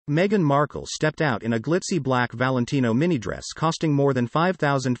Meghan Markle stepped out in a glitzy black Valentino mini-dress costing more than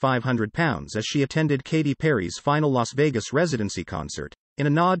 £5,500 as she attended Katy Perry's final Las Vegas residency concert, in a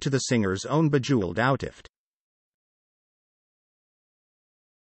nod to the singer's own bejeweled outfit.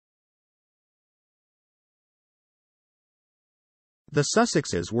 The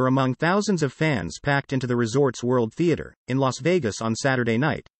Sussexes were among thousands of fans packed into the resort's World Theatre, in Las Vegas on Saturday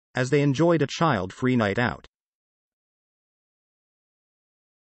night, as they enjoyed a child-free night out.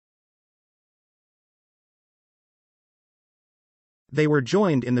 They were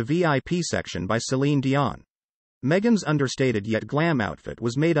joined in the VIP section by Celine Dion. Meghan's understated yet glam outfit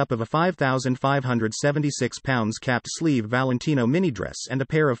was made up of a £5,576 capped sleeve Valentino mini-dress and a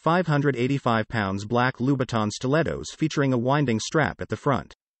pair of £585 black Louboutin stilettos featuring a winding strap at the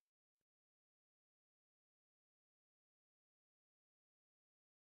front.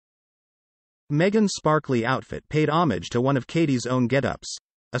 Meghan's sparkly outfit paid homage to one of Katy's own get-ups,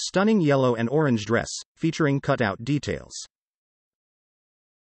 a stunning yellow and orange dress, featuring cut-out details.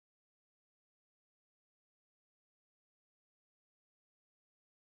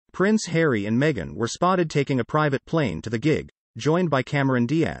 Prince Harry and Meghan were spotted taking a private plane to the gig, joined by Cameron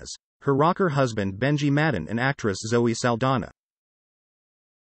Diaz, her rocker husband Benji Madden and actress Zoe Saldana.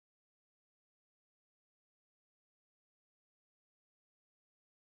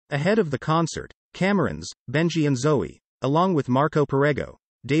 Ahead of the concert, Cameron's, Benji and Zoe, along with Marco Perego,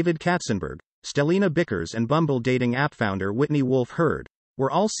 David Katzenberg, Stelina Bickers and Bumble dating app founder Whitney Wolfe Herd, were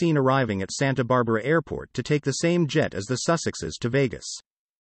all seen arriving at Santa Barbara Airport to take the same jet as the Sussexes to Vegas.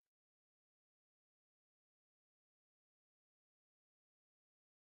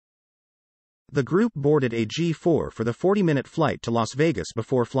 The group boarded a G4 for the 40-minute flight to Las Vegas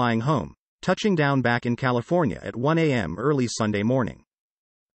before flying home, touching down back in California at 1 a.m. early Sunday morning.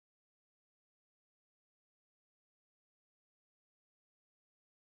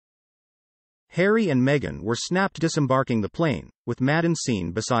 Harry and Meghan were snapped disembarking the plane, with Madden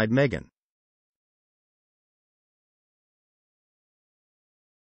seen beside Meghan.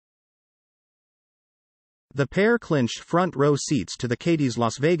 The pair clinched front row seats to the Katy's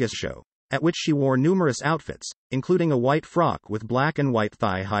Las Vegas show, at which she wore numerous outfits, including a white frock with black and white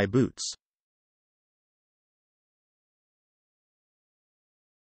thigh-high boots.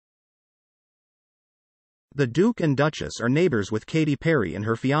 The Duke and Duchess are neighbors with Katy Perry and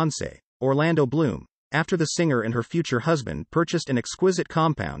her fiancé, Orlando Bloom, after the singer and her future husband purchased an exquisite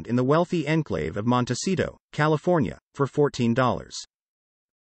compound in the wealthy enclave of Montecito, California, for $14.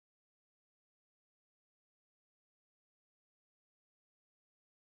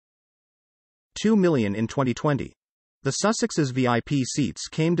 $2 million in 2020. The Sussexes' VIP seats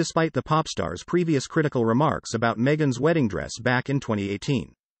came despite the pop star's previous critical remarks about Meghan's wedding dress back in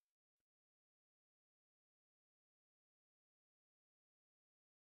 2018.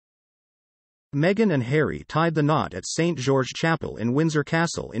 Meghan and Harry tied the knot at St. George Chapel in Windsor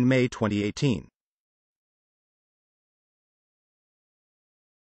Castle in May 2018.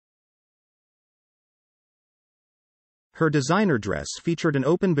 Her designer dress featured an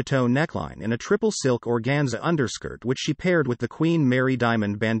open bateau neckline and a triple silk organza underskirt which she paired with the Queen Mary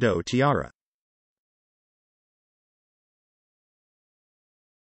diamond bandeau tiara.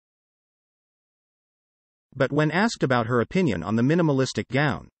 But when asked about her opinion on the minimalistic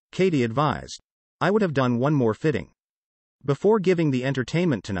gown, Katy advised, "I would have done one more fitting," before giving the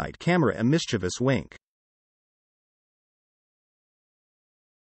Entertainment Tonight camera a mischievous wink.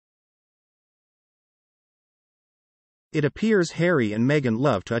 It appears Harry and Meghan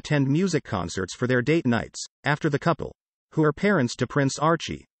love to attend music concerts for their date nights, after the couple, who are parents to Prince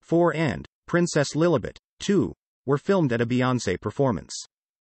Archie, 4 and Princess Lilibet, 2, were filmed at a Beyoncé performance.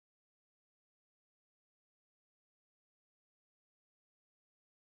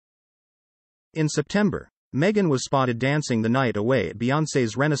 In September, Meghan was spotted dancing the night away at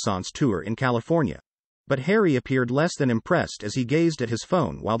Beyoncé's Renaissance tour in California, but Harry appeared less than impressed as he gazed at his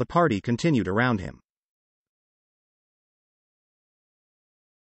phone while the party continued around him.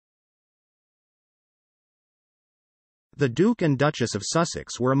 The Duke and Duchess of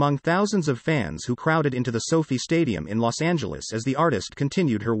Sussex were among thousands of fans who crowded into the Sophie Stadium in Los Angeles as the artist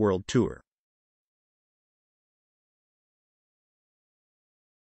continued her world tour.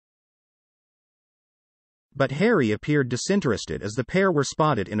 But Harry appeared disinterested as the pair were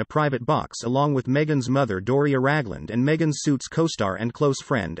spotted in a private box along with Meghan's mother Doria Ragland and Meghan Suits co-star and close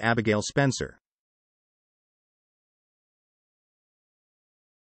friend Abigail Spencer.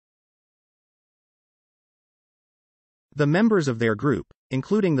 The members of their group,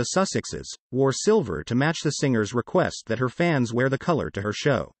 including the Sussexes, wore silver to match the singer's request that her fans wear the color to her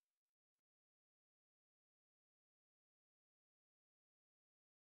show.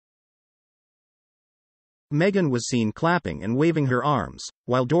 Meghan was seen clapping and waving her arms,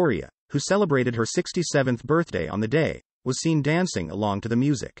 while Doria, who celebrated her 67th birthday on the day, was seen dancing along to the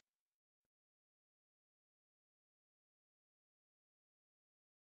music.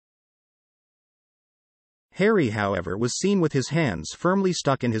 Harry, however, was seen with his hands firmly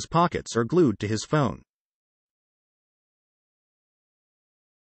stuck in his pockets or glued to his phone.